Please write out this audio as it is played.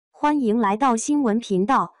欢迎来到新闻频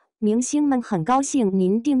道，明星们很高兴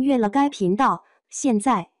您订阅了该频道。现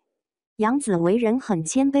在，杨紫为人很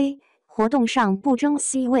谦卑，活动上不争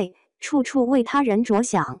C位，处处为他人着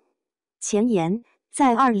想。前言，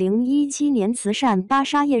在2017年慈善芭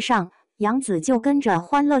莎夜上，杨紫就跟着《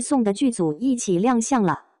欢乐颂》的剧组一起亮相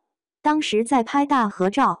了。当时在拍大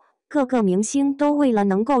合照，各个明星都为了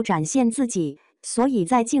能够展现自己，所以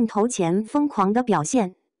在镜头前疯狂的表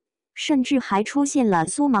现。甚至还出现了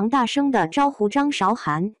苏芒大声的招呼张韶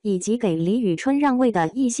涵，以及给李宇春让位的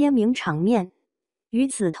一些名场面。与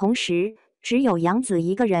此同时，只有杨紫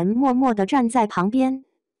一个人默默地站在旁边。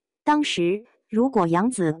当时，如果杨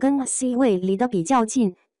紫跟 C 位离得比较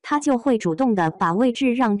近，她就会主动地把位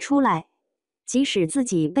置让出来，即使自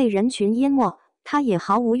己被人群淹没，她也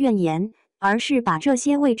毫无怨言，而是把这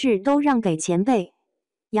些位置都让给前辈。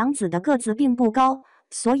杨紫的个子并不高，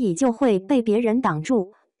所以就会被别人挡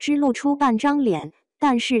住，只露出半张脸，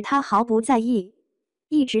但是他毫不在意，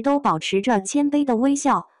一直都保持着谦卑的微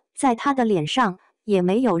笑，在他的脸上也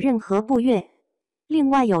没有任何不悦。另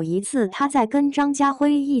外有一次，他在跟张家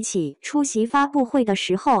辉一起出席发布会的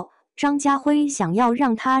时候，张家辉想要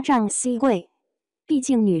让他站 C 位，毕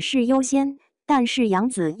竟女士优先，但是杨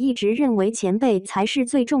紫一直认为前辈才是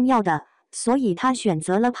最重要的，所以他选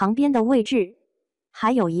择了旁边的位置。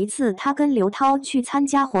还有一次，他跟刘涛去参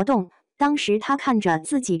加活动，当时他看着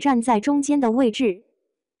自己站在中间的位置，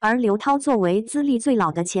而刘涛作为资历最老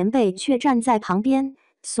的前辈却站在旁边，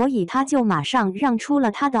所以他就马上让出了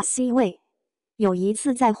他的 C 位。有一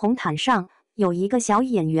次在红毯上，有一个小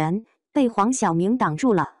演员被黄晓明挡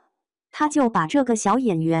住了，他就把这个小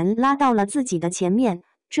演员拉到了自己的前面。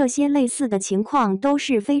这些类似的情况都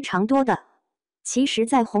是非常多的。其实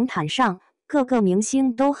在红毯上，各个明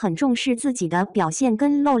星都很重视自己的表现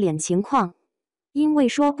跟露脸情况，因为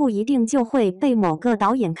说不一定就会被某个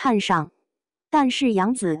导演看上。但是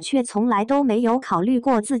杨紫却从来都没有考虑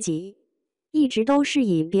过自己，一直都是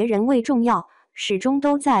以别人为重要，始终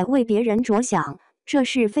都在为别人着想，这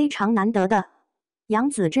是非常难得的。杨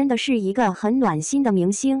紫真的是一个很暖心的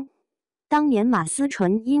明星。当年马思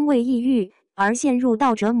纯因为抑郁而陷入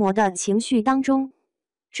到折磨的情绪当中，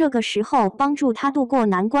这个时候帮助她度过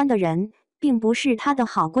难关的人，并不是她的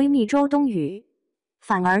好闺蜜周冬雨，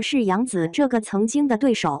反而是杨紫这个曾经的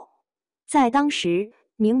对手。在当时，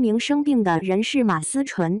明明生病的人是马思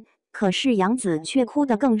纯，可是杨紫却哭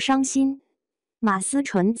得更伤心。马思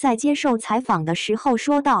纯在接受采访的时候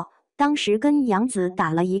说道，当时跟杨紫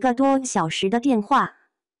打了1个多小时的电话，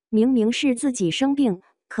明明是自己生病，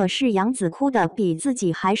可是杨紫哭得比自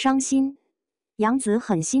己还伤心。杨紫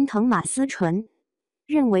很心疼马思纯，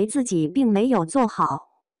认为自己并没有做好，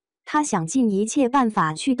他想尽一切办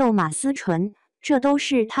法去逗马思纯，这都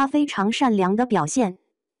是他非常善良的表现。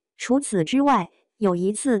除此之外，有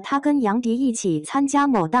一次他跟杨迪一起参加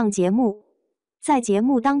某档节目，在节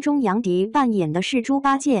目当中，杨迪扮演的是猪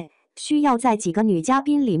八戒，需要在几个女嘉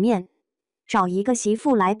宾里面找一个媳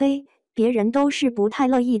妇来背，别人都是不太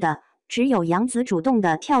乐意的，只有杨紫主动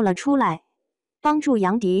的跳了出来，帮助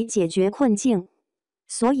杨迪解决困境。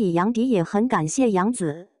所以杨迪也很感谢杨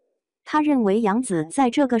紫，他认为杨紫在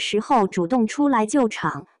这个时候主动出来救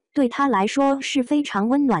场，对他来说是非常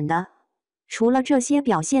温暖的。除了这些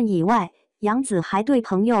表现以外，杨紫还对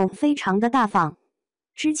朋友非常的大方。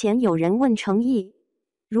之前有人问程毅，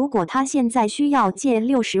如果他现在需要借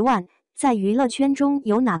60万，在娱乐圈中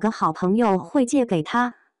有哪个好朋友会借给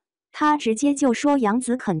他？他直接就说杨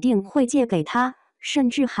紫肯定会借给他，甚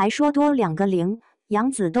至还说多2个0，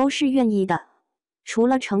杨紫都是愿意的。除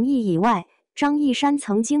了程毅以外，张一山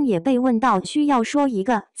曾经也被问到需要说一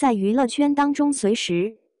个在娱乐圈当中随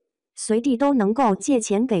时随地都能够借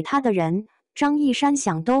钱给他的人，张一山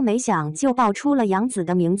想都没想就报出了杨紫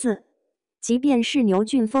的名字。即便是牛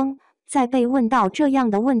俊峰，在被问到这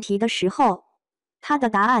样的问题的时候，他的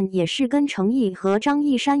答案也是跟程毅和张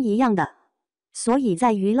一山一样的。所以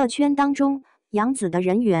在娱乐圈当中，杨紫的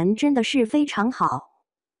人缘真的是非常好。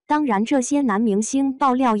当然，这些男明星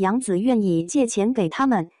爆料杨紫愿意借钱给他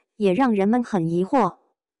们，也让人们很疑惑，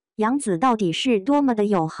杨紫到底是多么的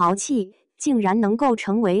有豪气，竟然能够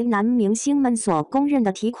成为男明星们所公认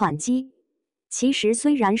的提款机。其实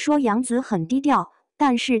虽然说杨紫很低调，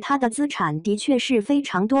但是她的资产的确是非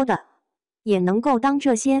常多的，也能够当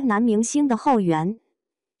这些男明星的后援。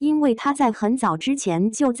因为她在很早之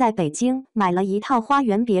前就在北京买了一套花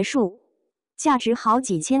园别墅，价值好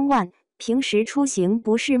几千万，平时出行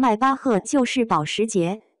不是迈巴赫就是保时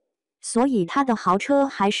捷，所以她的豪车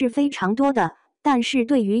还是非常多的。但是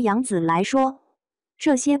对于杨紫来说，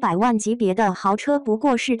这些100万级别的豪车不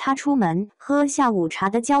过是她出门喝下午茶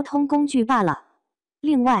的交通工具罢了。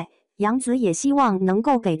另外，杨紫也希望能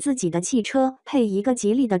够给自己的汽车配一个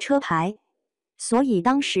吉利的车牌，所以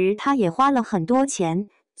当时她也花了很多钱，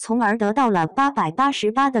从而得到了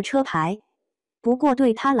888的车牌。不过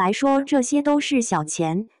对她来说，这些都是小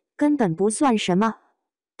钱，根本不算什么。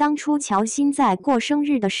当初乔欣在过生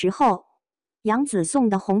日的时候，杨紫送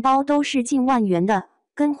的红包都是近万元的，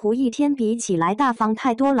跟胡一天比起来大方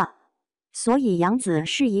太多了。所以杨紫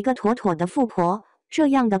是一个妥妥的富婆，这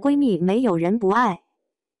样的闺蜜没有人不爱。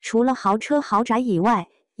除了豪车豪宅以外，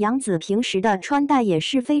杨紫平时的穿戴也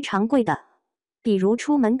是非常贵的。比如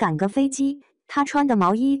出门赶个飞机，她穿的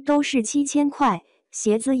毛衣都是7000块，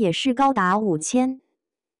鞋子也是高达5000，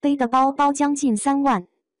背的包包将近3万。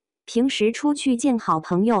平时出去见好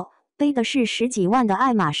朋友，背的是10几万的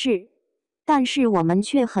爱马仕，但是我们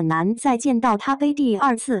却很难再见到她背第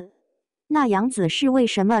二次。那杨紫是为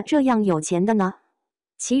什么这样有钱的呢？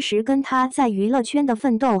其实跟她在娱乐圈的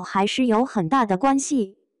奋斗还是有很大的关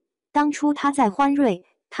系。当初她在欢瑞，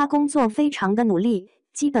她工作非常的努力，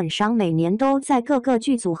基本上每年都在各个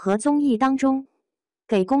剧组和综艺当中，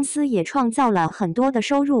给公司也创造了很多的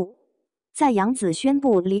收入。在杨紫宣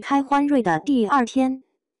布离开欢瑞的第2天，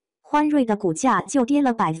欢瑞的股价就跌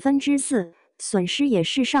了4%，损失也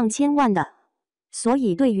是上千万的。所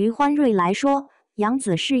以对于欢瑞来说，杨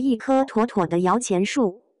紫是一棵妥妥的摇钱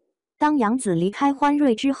树。当杨紫离开欢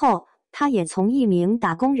瑞之后，她也从一名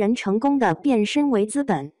打工人成功的变身为资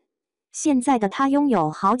本。现在的她拥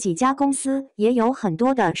有好几家公司，也有很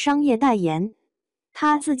多的商业代言。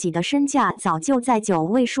她自己的身价早就在9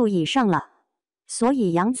位数以上了。所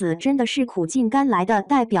以杨紫真的是苦尽甘来的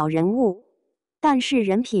代表人物。但是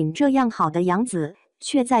人品这样好的杨紫，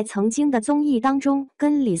却在曾经的综艺当中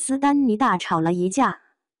跟李斯丹妮大吵了一架。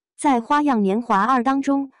在《花样年华2》当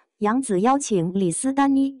中，杨紫邀请李斯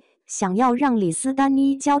丹妮，想要让李斯丹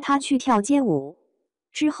妮教她去跳街舞，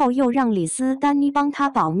之后又让李斯丹妮帮她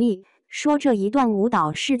保密，说这一段舞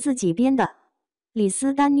蹈是自己编的。李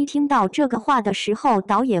斯丹妮听到这个话的时候，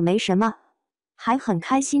倒也没什么，还很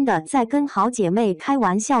开心的在跟好姐妹开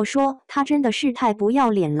玩笑说她真的是太不要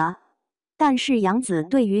脸了。但是杨紫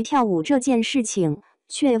对于跳舞这件事情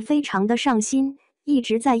却非常的上心，一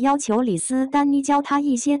直在要求李斯丹妮教她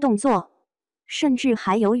一些动作，甚至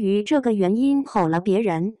还由于这个原因吼了别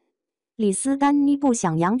人。李斯丹妮不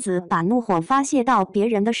想杨紫把怒火发泄到别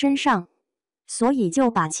人的身上，所以就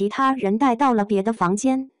把其他人带到了别的房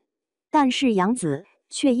间。但是杨紫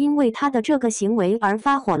却因为她的这个行为而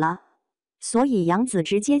发火了，所以杨紫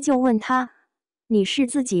直接就问她：“你是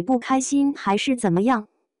自己不开心还是怎么样？”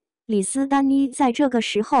李斯丹妮在这个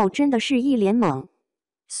时候真的是一脸懵，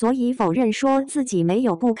所以否认说自己没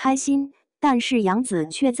有不开心。但是杨紫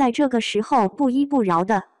却在这个时候不依不饶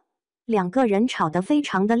的，两个人吵得非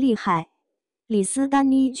常的厉害。李斯丹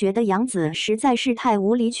妮觉得杨紫实在是太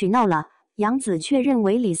无理取闹了，杨紫却认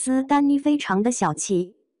为李斯丹妮非常的小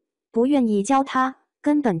气，不愿意教她，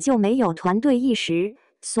根本就没有团队意识，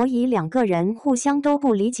所以两个人互相都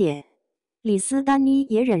不理解。李斯丹妮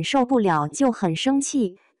也忍受不了，就很生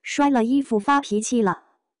气，摔了衣服发脾气了。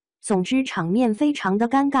总之场面非常的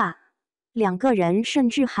尴尬，两个人甚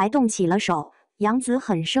至还动起了手。杨紫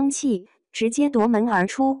很生气，直接夺门而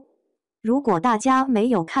出。如果大家没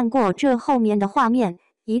有看过这后面的画面，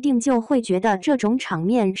一定就会觉得这种场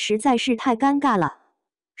面实在是太尴尬了。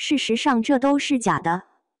事实上这都是假的，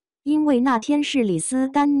因为那天是李斯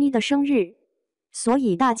丹妮的生日，所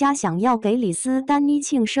以大家想要给李斯丹妮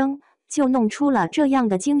庆生，就弄出了这样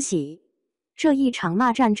的惊喜。这一场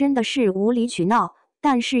骂战真的是无理取闹，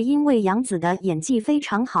但是因为杨紫的演技非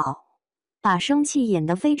常好，把生气演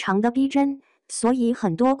得非常的逼真，所以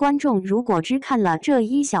很多观众如果只看了这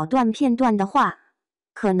一小段片段的话，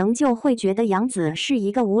可能就会觉得杨紫是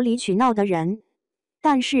一个无理取闹的人。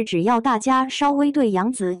但是只要大家稍微对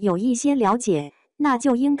杨紫有一些了解，那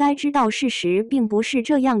就应该知道事实并不是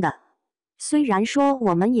这样的。虽然说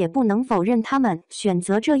我们也不能否认他们选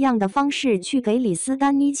择这样的方式去给李斯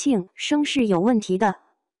丹妮庆生是有问题的，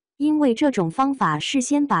因为这种方法是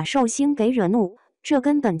先把寿星给惹怒，这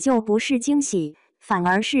根本就不是惊喜，反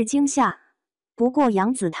而是惊吓。不过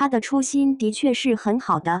杨紫她的初心的确是很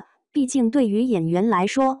好的，毕竟对于演员来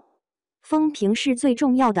说，风评是最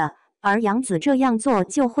重要的，而杨紫这样做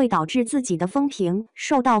就会导致自己的风评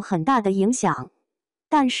受到很大的影响。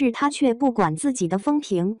但是她却不管自己的风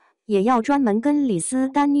评，也要专门跟李斯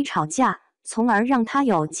丹妮吵架，从而让她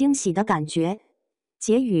有惊喜的感觉。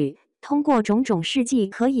结语：通过种种事迹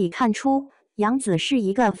可以看出，杨紫是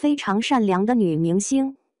一个非常善良的女明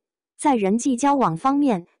星。在人际交往方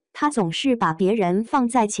面，她总是把别人放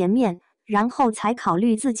在前面，然后才考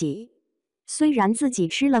虑自己。虽然自己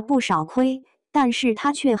吃了不少亏，但是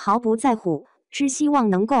她却毫不在乎，只希望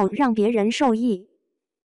能够让别人受益。